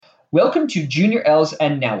Welcome to Junior L's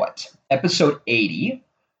and Now What, episode 80,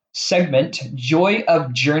 segment Joy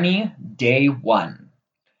of Journey, day 1.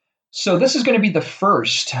 So this is going to be the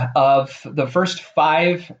first of the first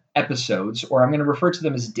 5 episodes, or I'm going to refer to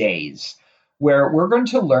them as days, where we're going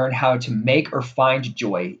to learn how to make or find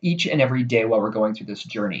joy each and every day while we're going through this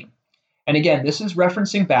journey. And again, this is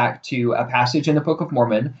referencing back to a passage in the Book of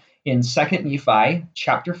Mormon in 2 Nephi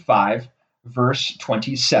chapter 5, verse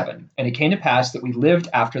 27. And it came to pass that we lived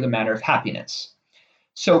after the manner of happiness.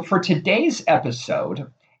 So for today's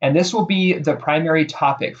episode, and this will be the primary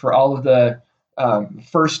topic for all of the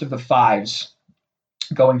first of the 5s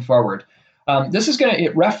going forward, this is going to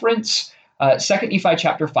reference 2 Nephi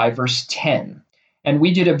chapter 5, verse 10. And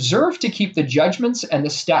we did observe to keep the judgments and the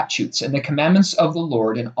statutes and the commandments of the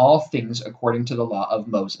Lord in all things according to the law of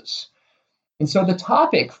Moses. And so the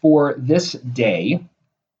topic for this day,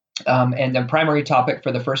 and the primary topic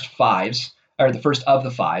for the first 5s, or the first of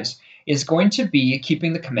the 5s, is going to be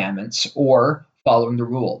keeping the commandments or following the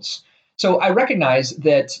rules. So I recognize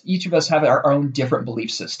that each of us have our own different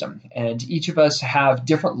belief system, and each of us have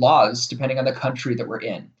different laws depending on the country that we're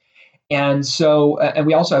in. And so, and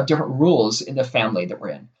we also have different rules in the family that we're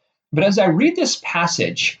in. But as I read this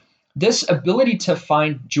passage, this ability to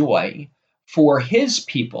find joy for his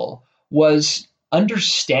people was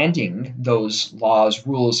understanding those laws,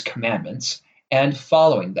 rules, commandments, and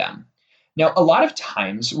following them. Now, a lot of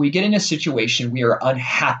times we get in a situation we are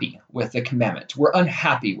unhappy with the commandment. We're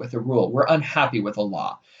unhappy with the rule. We're unhappy with a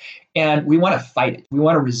law. And we want to fight it. We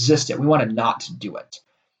want to resist it. We want to not do it.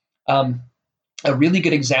 A really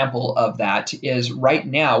good example of that is right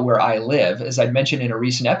now where I live. As I mentioned in a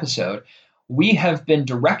recent episode, we have been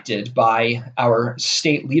directed by our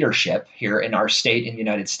state leadership here in our state in the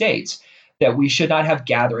United States that we should not have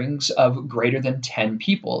gatherings of greater than 10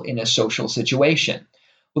 people in a social situation.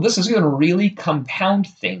 Well, this is going to really compound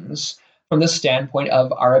things from the standpoint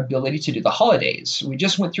of our ability to do the holidays. We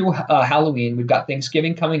just went through Halloween, we've got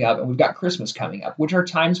Thanksgiving coming up, and we've got Christmas coming up, which are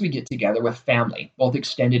times we get together with family, both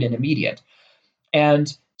extended and immediate.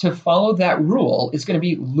 And to follow that rule is going to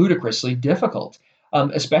be ludicrously difficult,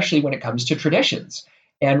 especially when it comes to traditions.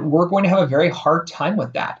 And we're going to have a very hard time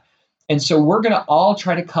with that. And so we're going to all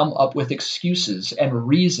try to come up with excuses and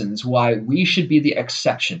reasons why we should be the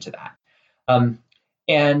exception to that.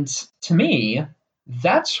 And to me,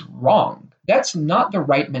 that's wrong. That's not the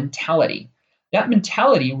right mentality. That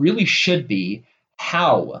mentality really should be,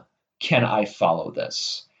 how can I follow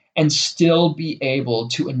this and still be able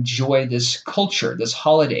to enjoy this culture, this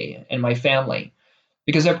holiday, and my family?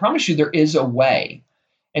 Because I promise you, there is a way.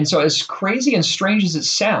 And so as crazy and strange as it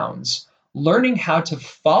sounds, learning how to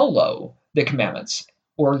follow the commandments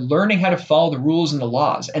or learning how to follow the rules and the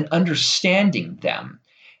laws and understanding them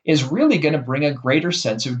is really going to bring a greater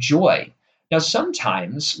sense of joy. Now,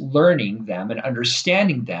 sometimes learning them and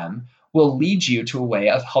understanding them will lead you to a way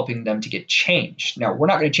of helping them to get changed. Now, we're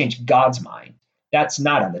not going to change God's mind. That's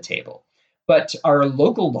not on the table. But our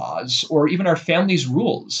local laws or even our family's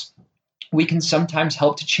rules, we can sometimes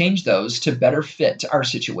help to change those to better fit our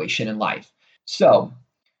situation in life. So,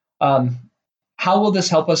 how will this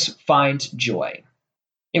help us find joy?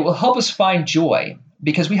 It will help us find joy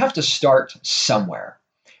because we have to start somewhere.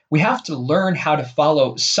 We have to learn how to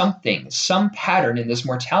follow something, some pattern in this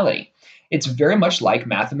mortality. It's very much like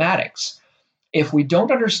mathematics. If we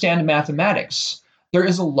don't understand mathematics, there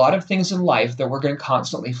is a lot of things in life that we're going to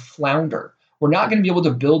constantly flounder. We're not going to be able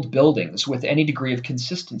to build buildings with any degree of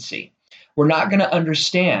consistency. We're not going to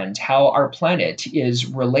understand how our planet is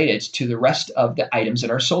related to the rest of the items in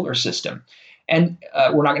our solar system. And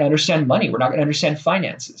we're not going to understand money. We're not going to understand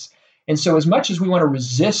finances. And so as much as we want to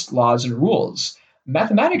resist laws and rules,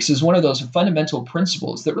 mathematics is one of those fundamental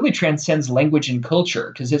principles that really transcends language and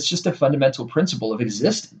culture because it's just a fundamental principle of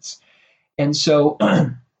existence. And so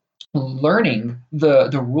learning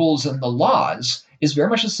the rules and the laws is very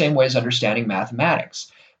much the same way as understanding mathematics.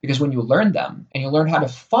 Because when you learn them and you learn how to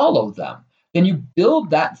follow them, then you build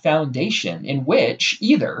that foundation in which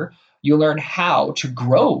either you learn how to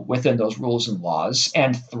grow within those rules and laws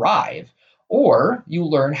and thrive, or you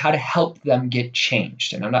learn how to help them get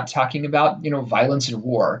changed. And I'm not talking about, violence and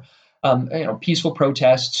war, peaceful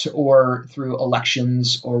protests or through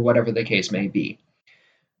elections or whatever the case may be.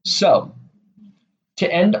 So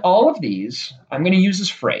to end all of these, I'm going to use this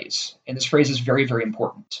phrase, and this phrase is very, very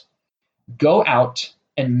important. Go out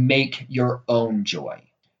and make your own joy.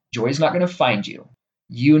 Joy is not going to find you.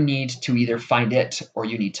 You need to either find it or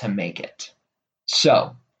you need to make it.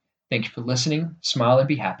 So, thank you for listening, smile and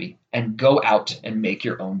be happy, and go out and make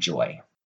your own joy.